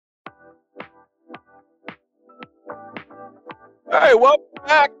All right, welcome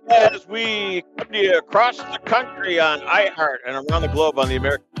back as we come to you across the country on iHeart and around the globe on the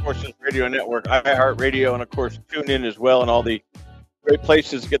American Forces Radio Network, iHeart Radio, and of course tune in as well, and all the great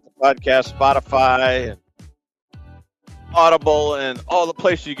places to get the podcast, Spotify and Audible, and all the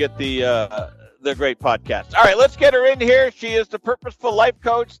places you get the great podcasts. All right, let's get her in here. She is the Purposeful Life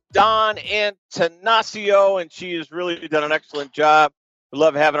Coach, Dawn Antanasio, and she has really done an excellent job. We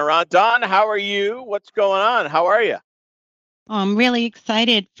love having her on. Dawn, how are you? What's going on? How are you? I'm really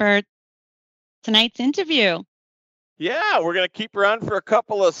excited for tonight's interview. Yeah, we're going to keep her on for a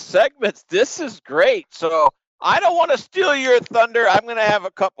couple of segments. This is great. So I don't want to steal your thunder. I'm going to have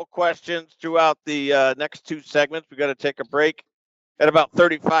a couple questions throughout the next two segments. We've got to take a break at about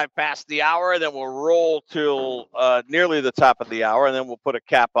 35 past the hour, and then we'll roll till nearly the top of the hour, and then we'll put a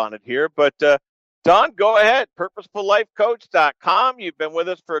cap on it here. But Dawn, go ahead, purposefullifecoach.com. You've been with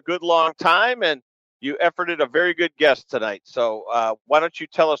us for a good long time, and you efforted a very good guest tonight. So why don't you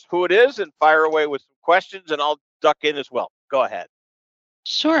tell us who it is and fire away with some questions, and I'll duck in as well. Go ahead.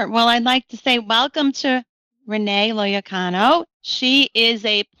 Sure. Well, I'd like to say welcome to Renee Loyacano. She is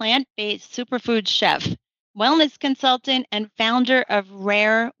a plant-based superfood chef, wellness consultant, and founder of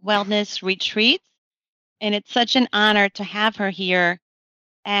Rare Wellness Retreats. And it's such an honor to have her here.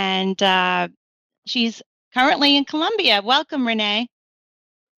 And she's currently in Colombia. Welcome, Renee.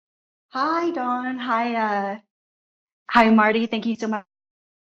 Hi, Dawn. Hi, Marty. Thank you so much.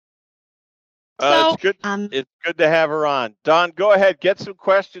 It's good. It's good to have her on. Dawn, go ahead. Get some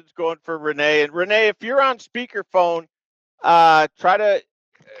questions going for Renee. And Renee, if you're on speakerphone,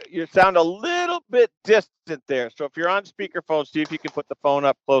 you sound a little bit distant there. So if you're on speakerphone, see if you can put the phone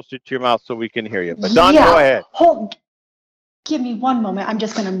up closer to your mouth so we can hear you. But Dawn, go ahead. Give me one moment. I'm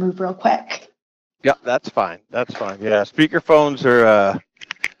just going to move real quick. Yeah, that's fine. That's fine. Yeah, speakerphones are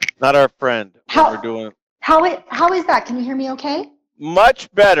not our friend. How is that? Can you hear me okay?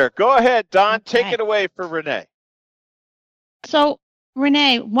 Much better. Go ahead, Dawn. Okay. Take it away for Renee. So,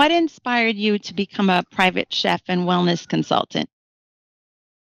 Renee, what inspired you to become a private chef and wellness consultant?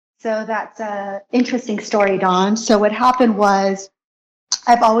 So that's an interesting story, Dawn. So what happened was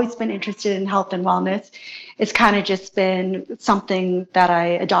I've always been interested in health and wellness. It's kind of just been something that I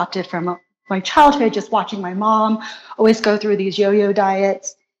adopted from my childhood, just watching my mom always go through these yo-yo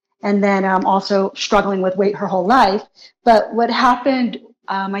diets. And then also struggling with weight her whole life. But what happened,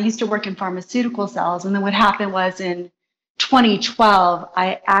 I used to work in pharmaceutical sales. And then what happened was in 2012,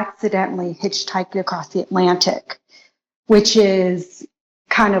 I accidentally hitchhiked across the Atlantic, which is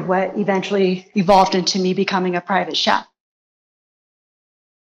kind of what eventually evolved into me becoming a private chef.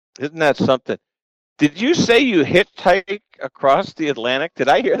 Isn't that something? Did you say you hitchhiked across the Atlantic? Did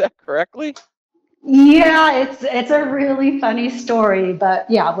I hear that correctly? Yeah, it's a really funny story, but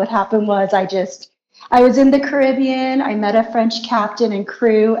yeah, what happened was I was in the Caribbean, I met a French captain and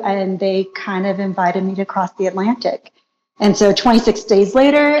crew, and they kind of invited me to cross the Atlantic. And so 26 days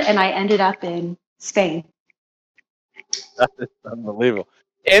later, and I ended up in Spain. That is unbelievable.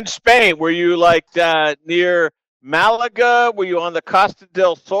 In Spain, were you like near Malaga? Were you on the Costa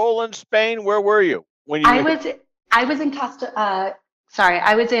del Sol in Spain? Where were you when you? I was in Catalunya,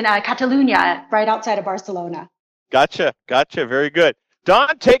 right outside of Barcelona. Gotcha. Very good.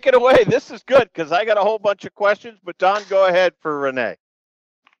 Dawn, take it away. This is good because I got a whole bunch of questions, but Dawn, go ahead for Renee.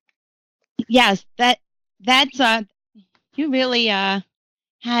 Yes, that's you really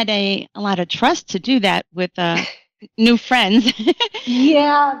had a lot of trust to do that with new friends.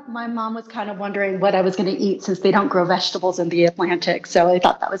 Yeah, my mom was kind of wondering what I was going to eat since they don't grow vegetables in the Atlantic, so I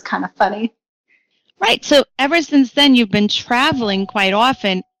thought that was kind of funny. Right. So ever since then, you've been traveling quite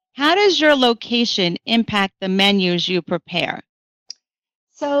often. How does your location impact the menus you prepare?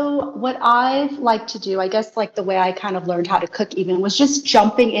 So what I've liked to do, I guess like the way I kind of learned how to cook even was just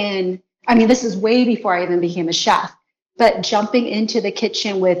jumping in. I mean, this is way before I even became a chef, but jumping into the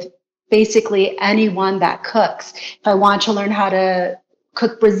kitchen with basically anyone that cooks. If I want to learn how to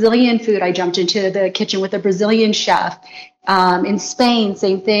cook Brazilian food, I jumped into the kitchen with a Brazilian chef. In Spain,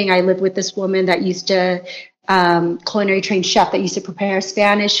 same thing. I lived with this woman that used to, culinary trained chef that used to prepare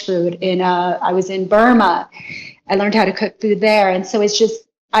Spanish food. I was in Burma. I learned how to cook food there. And so it's just,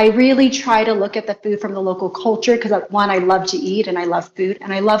 I really try to look at the food from the local culture because one, I love to eat and I love food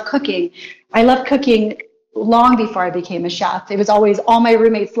and I love cooking. I love cooking long before I became a chef. It was always, all my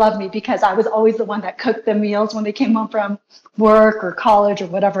roommates loved me because I was always the one that cooked the meals when they came home from work or college or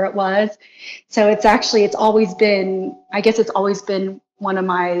whatever it was. So it's always been, I guess it's always been one of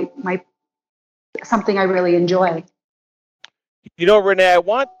my something I really enjoy. You know, Renee, I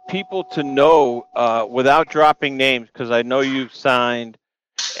want people to know, without dropping names, because I know you've signed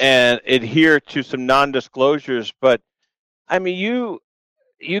and adhere to some non-disclosures, but I mean,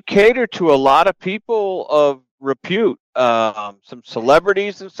 you cater to a lot of people of repute, some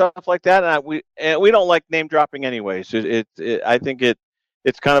celebrities and stuff like that. And we don't like name dropping anyways. I think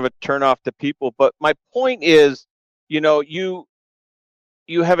it's kind of a turn off to people. But my point is, you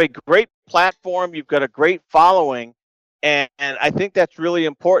have a great platform, you've got a great following, and I think that's really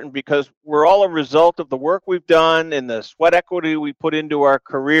important because we're all a result of the work we've done and the sweat equity we put into our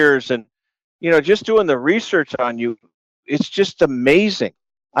careers. And just doing the research on you, it's just amazing.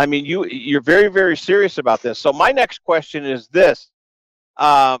 I mean, you're very, very serious about this. So my next question is this.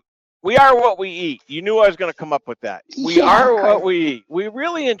 We are what we eat. You knew I was going to come up with that. We are what we eat. We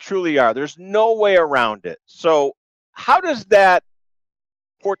really and truly are. There's no way around it. So how does that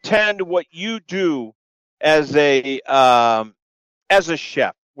portend what you do as a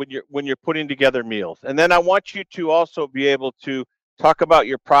chef when you're putting together meals? And then I want you to also be able to talk about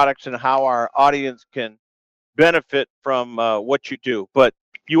your products and how our audience can benefit from what you do. But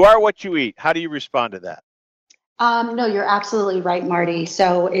you are what you eat. How do you respond to that? No, you're absolutely right, Marty.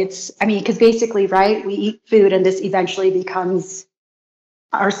 So because basically, right, we eat food and this eventually becomes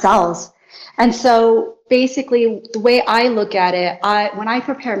ourselves. And so basically, the way I look at it, when I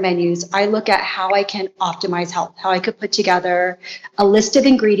prepare menus, I look at how I can optimize health, how I could put together a list of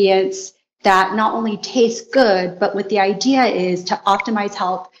ingredients that not only taste good, but what the idea is to optimize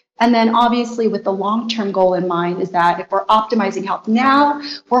health. And then obviously with the long-term goal in mind is that if we're optimizing health now,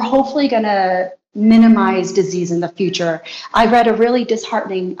 we're hopefully going to minimize disease in the future. I read a really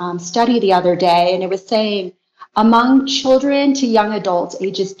disheartening study the other day, and it was saying among children to young adults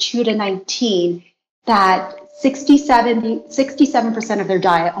ages 2 to 19, that 67% of their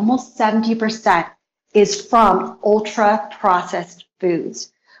diet, almost 70%, is from ultra-processed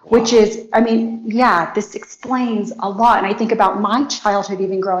foods. Wow. Which is, this explains a lot. And I think about my childhood,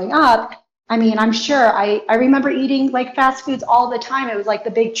 even growing up. I mean, I'm sure I remember eating like fast foods all the time. It was like the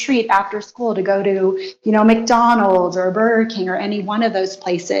big treat after school to go to, McDonald's or Burger King or any one of those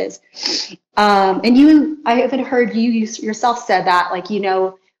places. I haven't heard you yourself said that, like,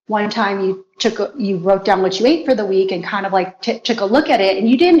 one time you wrote down what you ate for the week and kind of like took a look at it, and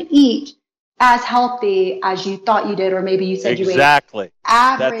you didn't eat as healthy as you thought you did, or maybe you said exactly. You ate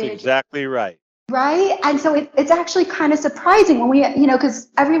average. That's exactly right. Right? And so it's actually kind of surprising when we, because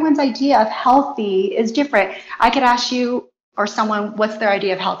everyone's idea of healthy is different. I could ask you or someone what's their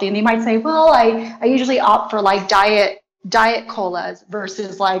idea of healthy, and they might say, well, I usually opt for like diet colas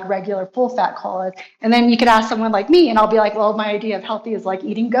versus like regular full fat colas. And then you could ask someone like me, and I'll be like, well, my idea of healthy is like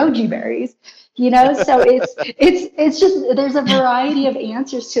eating goji berries. So it's just, there's a variety of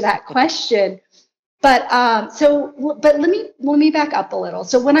answers to that question. But let me back up a little.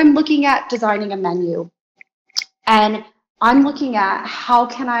 So when I'm looking at designing a menu, and I'm looking at how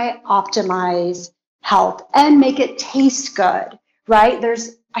can I optimize health and make it taste good, right?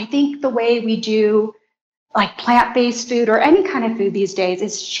 I think the way we do like plant-based food or any kind of food these days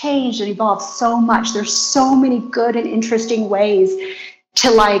is changed and evolved so much. There's so many good and interesting ways to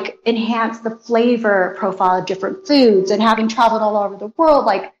like enhance the flavor profile of different foods. And having traveled all over the world,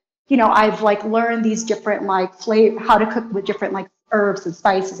 like, I've like learned these different like how to cook with different like herbs and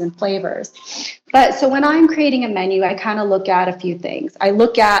spices and flavors. But so when I'm creating a menu, I kind of look at a few things. I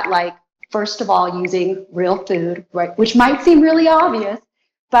look at like, first of all, using real food, right? Which might seem really obvious,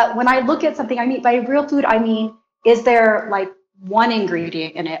 but when I look at something, by real food, I mean, is there like one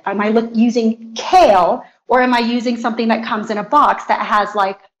ingredient in it? Am I using kale, or am I using something that comes in a box that has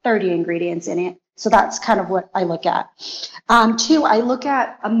like 30 ingredients in it? So that's kind of what I look at. Two, I look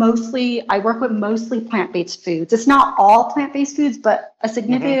at I work with mostly plant-based foods. It's not all plant-based foods, but a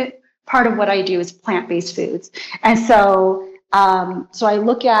significant part of what I do is plant-based foods. And so I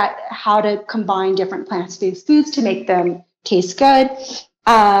look at how to combine different plant-based foods to make them taste good.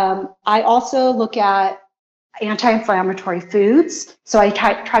 I also look at anti-inflammatory foods. So I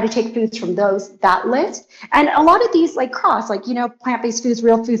try to take foods from that list. And a lot of these like cross, like, plant-based foods,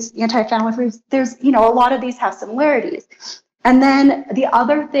 real foods, anti-inflammatory foods, there's, a lot of these have similarities. And then the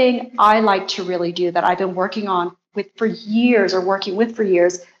other thing I like to really do that I've been working with for years are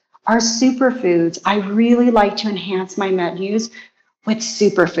superfoods. I really like to enhance my menus with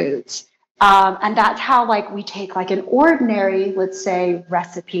superfoods. And that's how like we take like an ordinary, let's say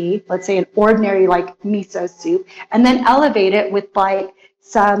recipe, an ordinary like miso soup, and then elevate it with like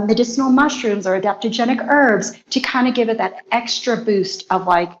some medicinal mushrooms or adaptogenic herbs to kind of give it that extra boost of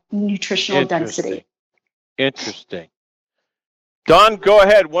like nutritional density. Interesting. Don, go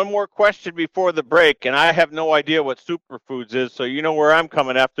ahead. One more question before the break, and I have no idea what Superfoods is, so you know where I'm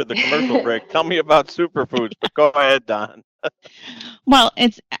coming after the commercial break. Tell me about Superfoods, but go ahead, Don. Well,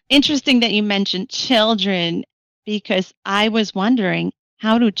 it's interesting that you mentioned children because I was wondering,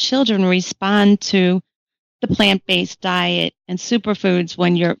 how do children respond to the plant-based diet and superfoods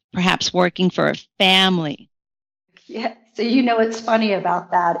when you're perhaps working for a family? Yeah. So what's funny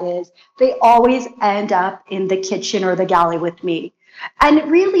about that is they always end up in the kitchen or the galley with me.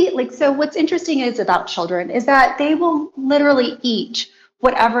 And really, so what's interesting is about children is that they will literally eat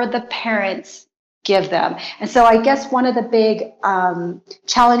whatever the parents give them. And so I guess one of the big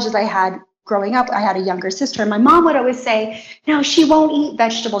challenges I had growing up, I had a younger sister, and my mom would always say, no, she won't eat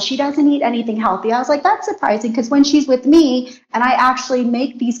vegetables. She doesn't eat anything healthy. I was like, that's surprising, because when she's with me and I actually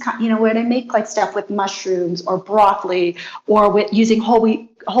make these, when I make like stuff with mushrooms or broccoli or with using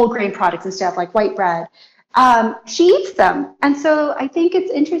whole grain products and stuff like white bread, she eats them. And so I think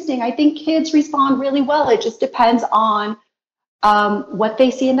it's interesting. I think kids respond really well. It just depends on what they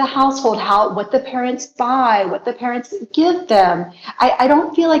see in the household, what the parents buy, what the parents give them. I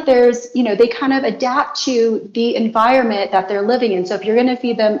don't feel like there's, they kind of adapt to the environment that they're living in. So if you're going to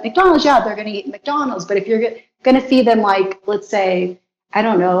feed them McDonald's, yeah, they're going to eat McDonald's. But if you're going to feed them, like, let's say, I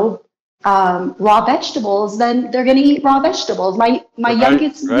don't know, raw vegetables, then they're going to eat raw vegetables. My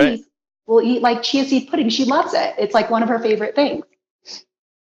youngest niece will eat like chia seed pudding. She loves it. It's like one of her favorite things.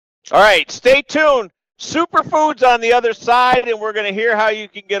 All right, stay tuned. Superfoods on the other side, and we're going to hear how you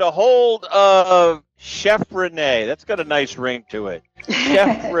can get a hold of Chef Renee. That's got a nice ring to it.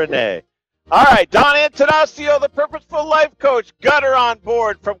 Chef Renee. All right, Don Antanasio, the Purposeful Life Coach, got her on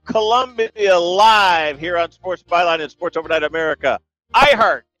board from Columbia live here on Sports Byline and Sports Overnight America.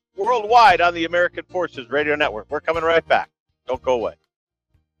 iHeart, worldwide on the American Forces Radio Network. We're coming right back. Don't go away.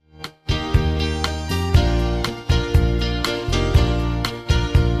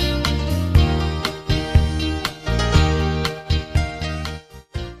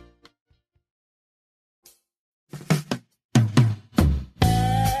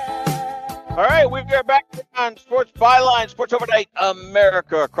 All right, we are back on Sports Byline, Sports Overnight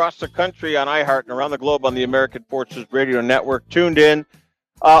America, across the country on iHeart and around the globe on the American Forces Radio Network. Tuned in.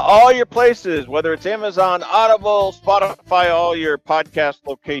 All your places, whether it's Amazon, Audible, Spotify, all your podcast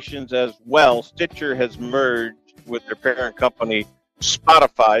locations as well. Stitcher has merged with their parent company,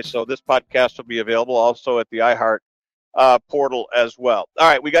 Spotify, so this podcast will be available also at the iHeart portal as well. All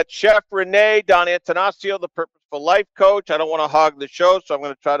right, we got Chef Renee, Don Antanasio, the Purposeful Life Coach. I don't want to hog the show, so I'm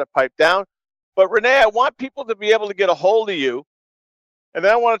going to try to pipe down. But Renee, I want people to be able to get a hold of you, and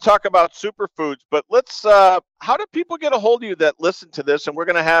then I want to talk about superfoods. But let's, how do people get a hold of you that listen to this? And we're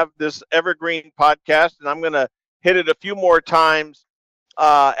going to have this evergreen podcast, and I'm going to hit it a few more times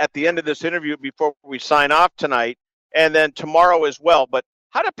at the end of this interview before we sign off tonight, and then tomorrow as well. But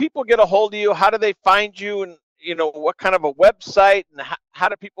how do people get a hold of you? How do they find you? And, what kind of a website? And how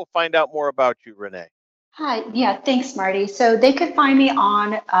do people find out more about you, Renee? Hi. Yeah, thanks, Marty. So they could find me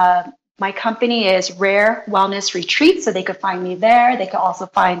on my company is Rare Wellness Retreats, so they could find me there. They could also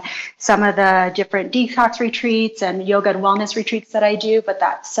find some of the different detox retreats and yoga and wellness retreats that I do, but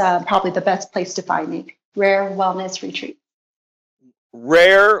that's probably the best place to find me, Rare Wellness Retreats.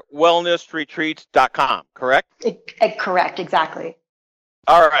 RareWellnessRetreats.com, correct? Correct, exactly.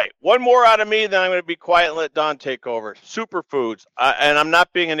 All right. One more out of me, then I'm going to be quiet and let Don take over. Superfoods, and I'm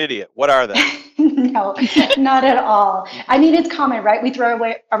not being an idiot. What are they? No, not at all. I mean, it's common, right? We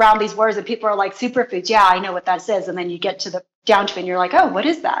throw around these words and people are like, superfoods. Yeah, I know what that is. And then you get down to it and you're like, oh, what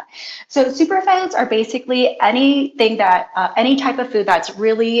is that? So superfoods are basically anything that, any type of food that's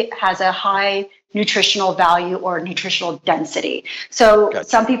really has a high nutritional value or nutritional density. So Gotcha.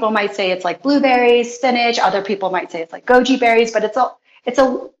 Some people might say it's like blueberries, spinach. Other people might say it's like goji berries, but it's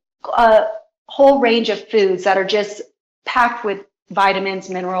a whole range of foods that are just packed with vitamins,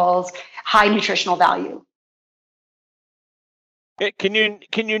 minerals, high nutritional value. Can you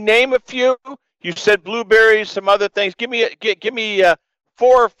name a few? You said blueberries, some other things. Give me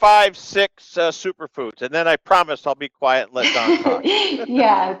 4, 5, 6 superfoods, and then I promise I'll be quiet and let Don talk.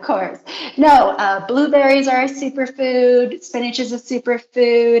 Yeah, of course. No, blueberries are a superfood. Spinach is a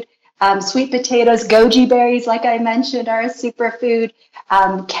superfood. Sweet potatoes, goji berries, like I mentioned, are a superfood.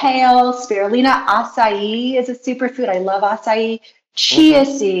 Kale, spirulina, acai is a superfood. I love acai. Chia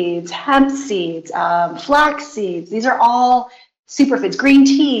seeds, hemp seeds, flax seeds. These are all superfoods. Green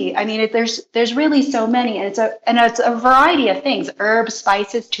tea. I mean, there's really so many, and it's a variety of things. Herbs,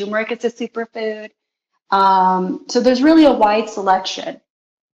 spices, turmeric is a superfood. So there's really a wide selection.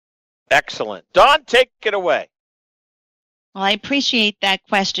 Excellent. Dawn, take it away. Well, I appreciate that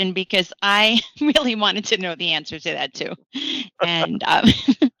question because I really wanted to know the answer to that too. And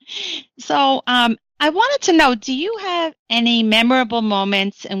so I wanted to know, do you have any memorable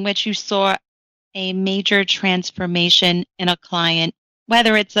moments in which you saw a major transformation in a client,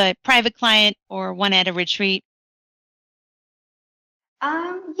 whether it's a private client or one at a retreat,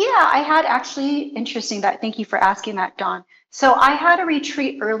 Yeah, I had actually interesting that. Thank you for asking that, Dawn. So I had a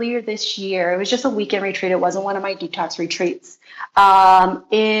retreat earlier this year. It was just a weekend retreat. It wasn't one of my detox retreats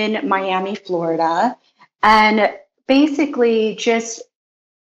in Miami, Florida. And basically, just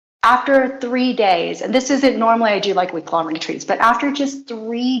after 3 days, and this isn't normally I do like week-long retreats, but after just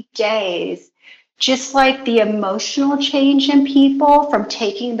 3 days, just like the emotional change in people from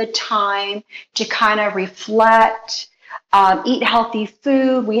taking the time to kind of reflect, eat healthy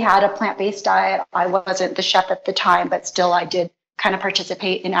food. We had a plant-based diet. I wasn't the chef at the time, but still I did kind of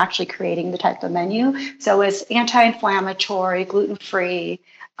participate in actually creating the type of menu. So it was anti-inflammatory, gluten-free,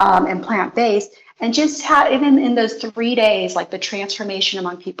 and plant-based. And just had, even in those 3 days, like the transformation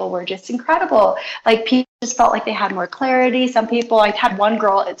among people were just incredible. Like people just felt like they had more clarity. Some people, I had one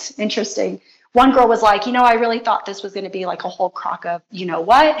girl, it's interesting. One girl was like, I really thought this was going to be like a whole crock of,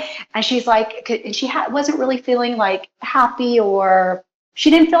 what? And she's like, and she wasn't really feeling like happy, or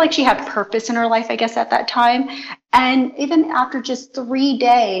she didn't feel like she had purpose in her life, I guess, at that time. And even after just 3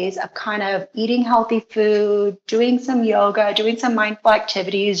 days of kind of eating healthy food, doing some yoga, doing some mindful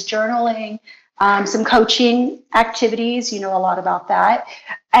activities, journaling, some coaching activities, a lot about that.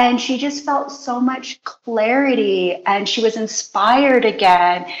 And she just felt so much clarity, and she was inspired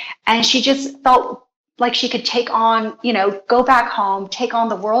again. And she just felt like she could take on, go back home, take on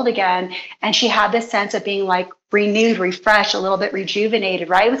the world again. And she had this sense of being like renewed, refreshed, a little bit rejuvenated,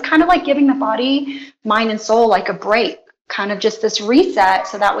 right? It was kind of like giving the body, mind, and soul like a break, kind of just this reset.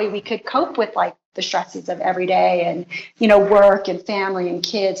 So that way we could cope with like the stresses of every day and, work and family and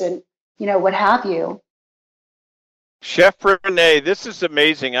kids and, what have you. Chef Renee, this is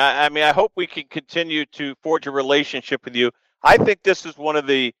amazing. I mean, I hope we can continue to forge a relationship with you. I think this is one of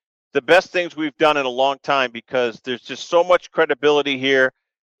the best things we've done in a long time, because there's just so much credibility here.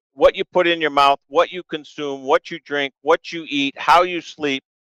 What you put in your mouth, what you consume, what you drink, what you eat, how you sleep.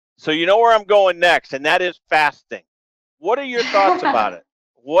 So you know where I'm going next, and that is fasting. What are your thoughts about it?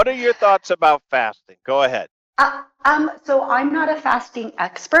 What are your thoughts about fasting? Go ahead. So I'm not a fasting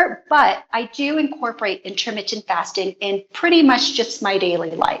expert, but I do incorporate intermittent fasting in pretty much just my daily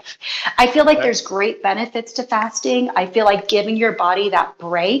life. I feel like there's great benefits to fasting. I feel like giving your body that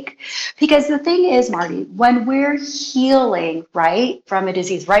break, because the thing is, Marty, when we're healing, right, from a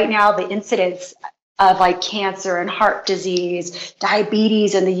disease right now, the incidence of like cancer and heart disease,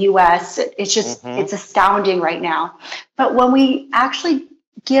 diabetes in the US, it's just, it's astounding right now. But when we actually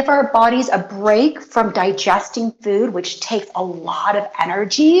give our bodies a break from digesting food, which takes a lot of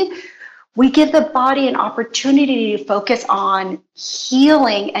energy, we give the body an opportunity to focus on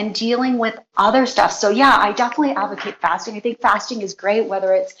healing and dealing with other stuff. So yeah, I definitely advocate fasting. I think fasting is great,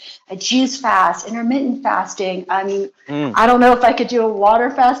 whether it's a juice fast, intermittent fasting. I mean, I don't know if I could do a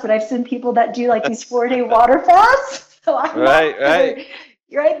water fast, but I've seen people that do like these 4-day water fasts. So I'm right.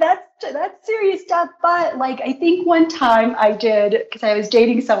 That's serious stuff. But like, I think one time I did, because I was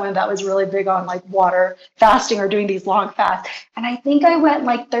dating someone that was really big on like water fasting or doing these long fasts. And I think I went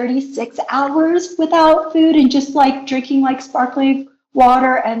like 36 hours without food and just like drinking like sparkling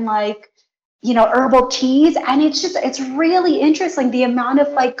water and like, herbal teas. And it's really interesting the amount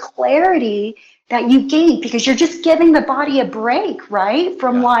of like clarity that you gain, because you're just giving the body a break, right?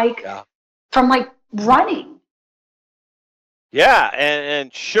 From running. Yeah,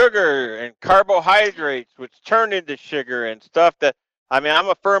 and sugar and carbohydrates, which turn into sugar and stuff that, I mean, I'm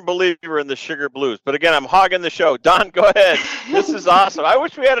a firm believer in the sugar blues. But again, I'm hogging the show. Don, go ahead. This is awesome. I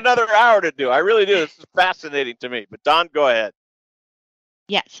wish we had another hour to do. I really do. This is fascinating to me. But Don, go ahead.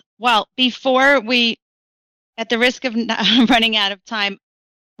 Yes. Well, before we, at the risk of running out of time,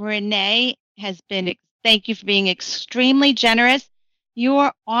 Renee thank you for being extremely generous. You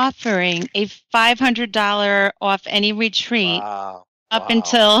are offering a $500 off any retreat up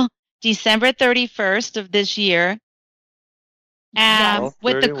until December 31st of this year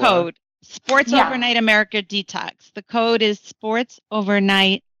with the code Sports Overnight America Detox. The code is Sports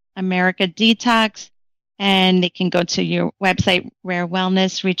Overnight America Detox, and they can go to your website,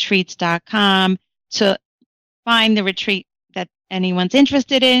 rarewellnessretreats.com, to find the retreat that anyone's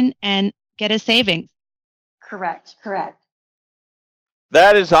interested in and get a savings. Correct.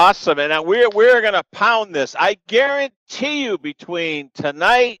 That is awesome. And we're going to pound this. I guarantee you, between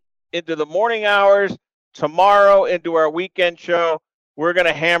tonight into the morning hours, tomorrow into our weekend show, we're going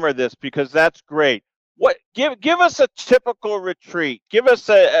to hammer this, because that's great. Give us a typical retreat. Give us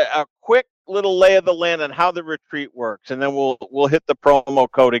a quick little lay of the land on how the retreat works, and then we'll hit the promo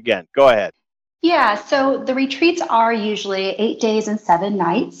code again. Go ahead. Yeah, so the retreats are usually 8 days and 7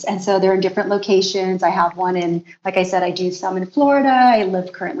 nights. And so they're in different locations. I have one in, like I said, I do some in Florida. I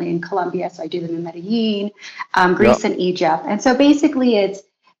live currently in Colombia, so I do them in Medellin, Yep. Greece, and Egypt. And so basically it's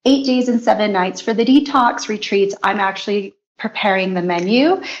 8 days and 7 nights. For the detox retreats, I'm actually preparing the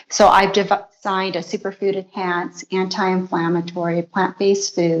menu. So I've designed a superfood enhanced, anti-inflammatory,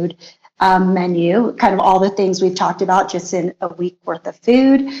 plant-based food menu, kind of all the things we've talked about just in a week worth of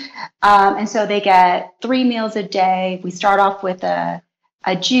food. And so they get 3 meals a day. We start off with a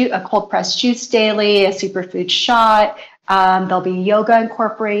cold pressed juice daily, a superfood shot. There'll be yoga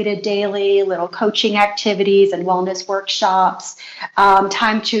incorporated daily, little coaching activities and wellness workshops,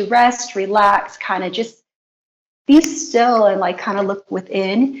 time to rest, relax, kind of just be still and like kind of look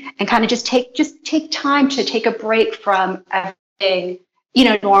within and kind of just take time to take a break from everything,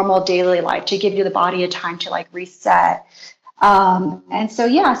 normal daily life, to give you the body a time to like reset. And so,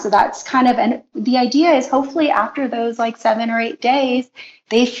 yeah, so that's kind of, and the idea is hopefully after those like 7 or 8 days,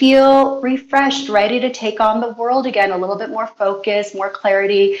 they feel refreshed, ready to take on the world again, a little bit more focus, more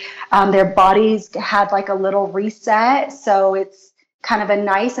clarity. Their bodies had like a little reset. So it's kind of a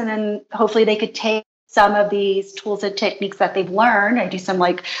nice, and then hopefully they could take some of these tools and techniques that they've learned. I do some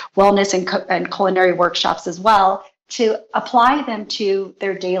like wellness and culinary workshops as well, to apply them to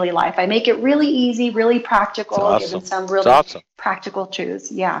their daily life. I make it really easy, really practical, Awesome. give them some It's really awesome. practical truths.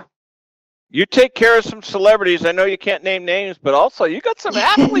 Yeah. You take care of some celebrities. I know you can't name names, but also you got some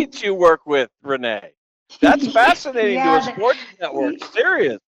athletes you work with, Renee. That's fascinating to a sports network.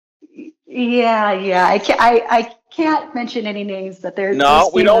 Serious. Yeah. I can't mention any names, but there's No,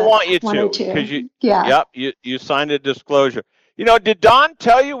 we don't want you one to, or two. because Yeah. you signed a disclosure. Did Dawn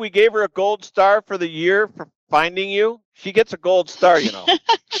tell you we gave her a gold star for the year for finding you? She gets a gold star,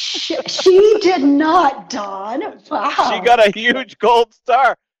 She did not, Dawn. Wow. She got a huge gold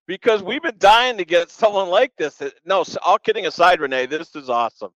star because we've been dying to get someone like this. No, all kidding aside, Renee, this is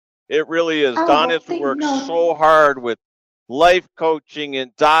awesome. It really is. Dawn has worked so hard with life coaching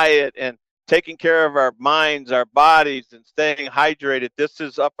and diet and taking care of our minds, our bodies, and staying hydrated. This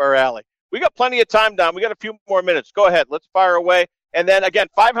is up our alley. We got plenty of time, Don. We got a few more minutes. Go ahead. Let's fire away. And then again,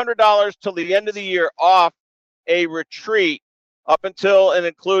 $500 till the end of the year off a retreat up until and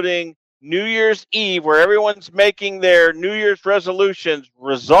including New Year's Eve, where everyone's making their New Year's resolutions.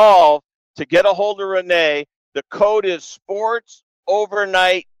 Resolve to get a hold of Renee. The code is Sports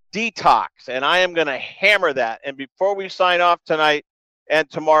Overnight Detox, and I am going to hammer that. And before we sign off tonight and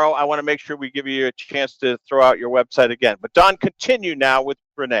tomorrow, I want to make sure we give you a chance to throw out your website again. But Don, continue now with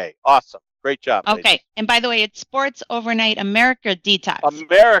Renee. Awesome. Great job. Okay. Ladies. And by the way, it's Sports Overnight America Detox.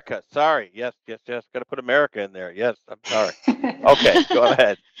 America. Sorry. Yes. Got to put America in there. Yes. I'm sorry. Okay. Go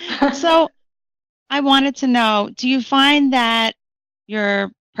ahead. So I wanted to know, do you find that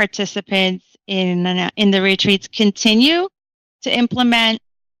your participants in the retreats continue to implement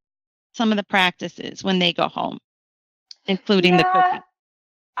some of the practices when they go home, including the cooking?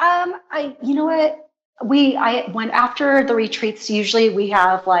 You know what? When after the retreats, usually we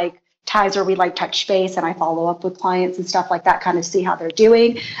have like times where we like touch base and I follow up with clients and stuff like that, kind of see how they're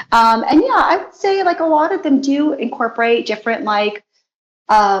doing. And yeah, I would say like a lot of them do incorporate different like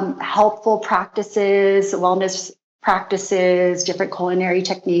helpful practices, wellness practices, different culinary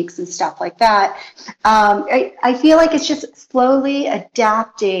techniques and stuff like that. I feel like it's just slowly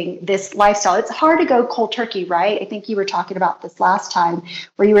adapting this lifestyle. It's hard to go cold turkey, right? I think you were talking about this last time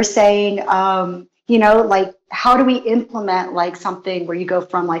where you were saying, like how do we implement like something where you go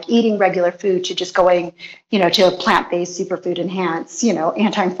from like eating regular food to just going, to a plant-based superfood enhanced,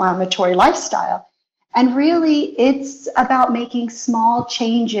 anti-inflammatory lifestyle. And really it's about making small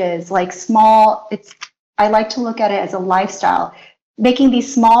changes, I like to look at it as a lifestyle, making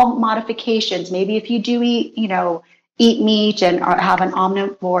these small modifications. Maybe if you do eat meat and have an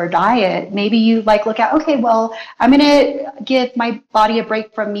omnivore diet, maybe you like look at, okay, well, I'm going to give my body a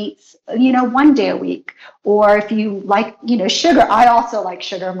break from meats, 1 day a week. Or if you like, sugar, I also like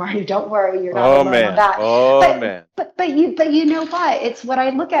sugar, Marty, don't worry, you're not alone on that. Man. But you know what? It's what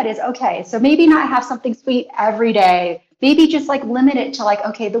I look at is, okay, so maybe not have something sweet every day. Maybe just like limit it to like,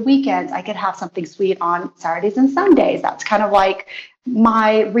 okay, the weekends, I could have something sweet on Saturdays and Sundays. That's kind of like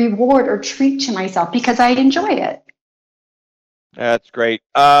my reward or treat to myself because I enjoy it. That's great.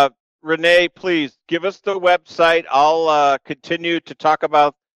 Renee, please give us the website. I'll continue to talk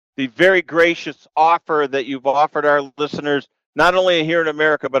about the very gracious offer that you've offered our listeners, not only here in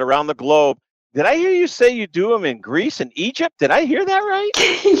America, but around the globe. Did I hear you say you do them in Greece and Egypt? Did I hear that right?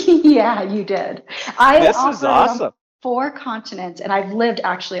 Yeah, you did. This is awesome. 4 continents, and I've lived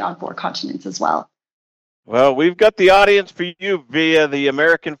actually on 4 continents as well. Well, we've got the audience for you via the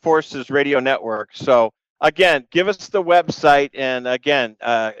American Forces Radio Network. So, again, give us the website. And, again,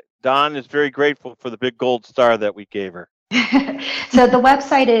 Dawn is very grateful for the big gold star that we gave her. So the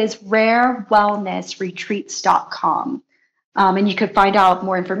website is rarewellnessretreats.com. And you could find out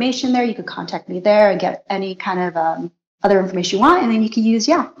more information there. You could contact me there and get any kind of other information you want. And then you can use,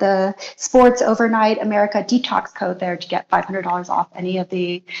 the Sports Overnight America Detox code there to get $500 off any of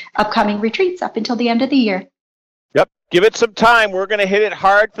the upcoming retreats up until the end of the year. Yep. Give it some time. We're going to hit it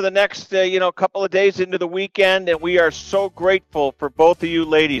hard for the next, couple of days into the weekend. And we are so grateful for both of you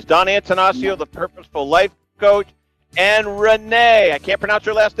ladies. Dawn Antanasio, the Purposeful Life Coach, and Renee. I can't pronounce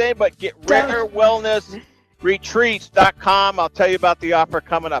her last name, but get RareWellnessRetreats.com. I'll tell you about the offer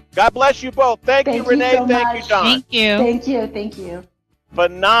coming up. God bless you both. Thank you, Renee. So Thank much. you, Dawn. Thank you.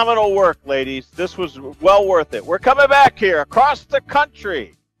 Phenomenal work, ladies. This was well worth it. We're coming back here across the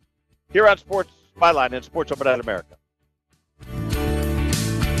country here on Sports Byline and Sports Overnight America.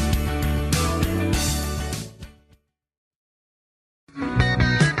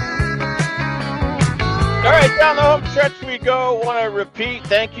 All right, down the home stretch we go. Want to repeat,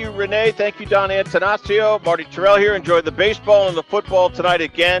 thank you, Renee. Thank you, Dawn Antanasio. Marty Terrell here. Enjoy the baseball and the football tonight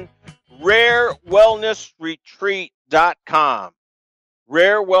again. RareWellnessRetreat.com.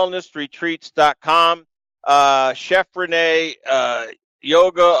 RareWellnessRetreats.com. Chef Renee,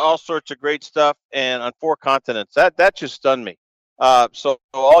 yoga, all sorts of great stuff, and on 4 continents. That just stunned me. So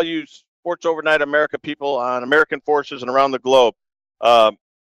all you Sports Overnight America people on American Forces and around the globe,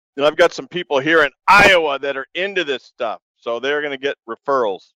 I've got some people here in Iowa that are into this stuff, so they're going to get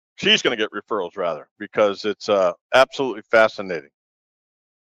referrals. She's going to get referrals, rather, because it's absolutely fascinating.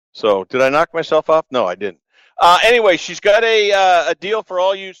 So did I knock myself off? No, I didn't. Anyway, she's got a deal for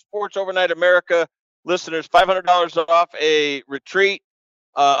all you Sports Overnight America listeners, $500 off a retreat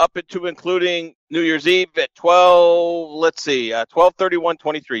up into including New Year's Eve at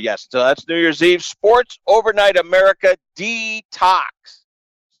 12/31/23. Yes, so that's New Year's Eve. Sports Overnight America Detox.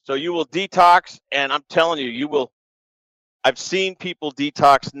 So you will detox, and I'm telling you, you will. I've seen people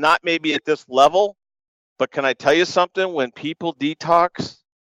detox, not maybe at this level, but can I tell you something? When people detox,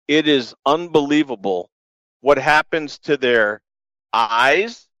 it is unbelievable what happens to their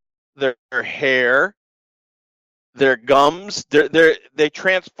eyes, their hair, their gums. They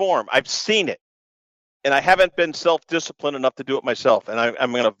transform. I've seen it, and I haven't been self-disciplined enough to do it myself, and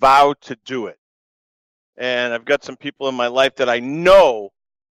I'm going to vow to do it. And I've got some people in my life that I know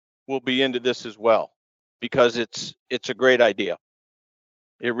will be into this as well, because it's a great idea.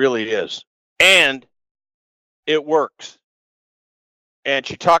 It really is. And it works. And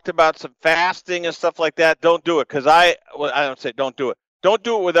she talked about some fasting and stuff like that. Don't do it, because I don't say don't do it. Don't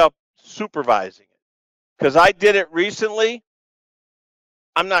do it without supervising it. Because I did it recently.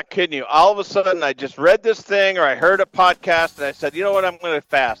 I'm not kidding you. All of a sudden, I just read this thing or I heard a podcast and I said, you know what, I'm going to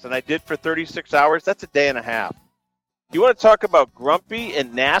fast. And I did for 36 hours. That's a day and a half. You want to talk about grumpy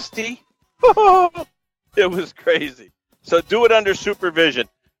and nasty? It was crazy. So do it under supervision.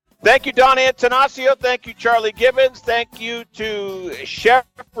 Thank you, Dawn Antanasio. Thank you, Charlie Gibbons. Thank you to Chef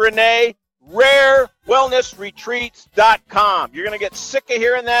Renee. RareWellnessRetreats.com. You're going to get sick of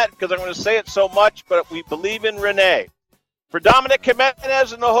hearing that because I'm going to say it so much, but we believe in Renee. For Dominic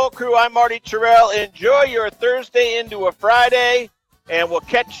Jimenez and the whole crew, I'm Marty Terrell. Enjoy your Thursday into a Friday. And we'll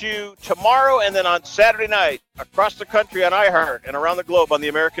catch you tomorrow and then on Saturday night across the country on iHeart and around the globe on the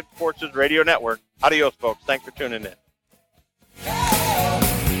American Forces Radio Network. Adios, folks. Thanks for tuning in.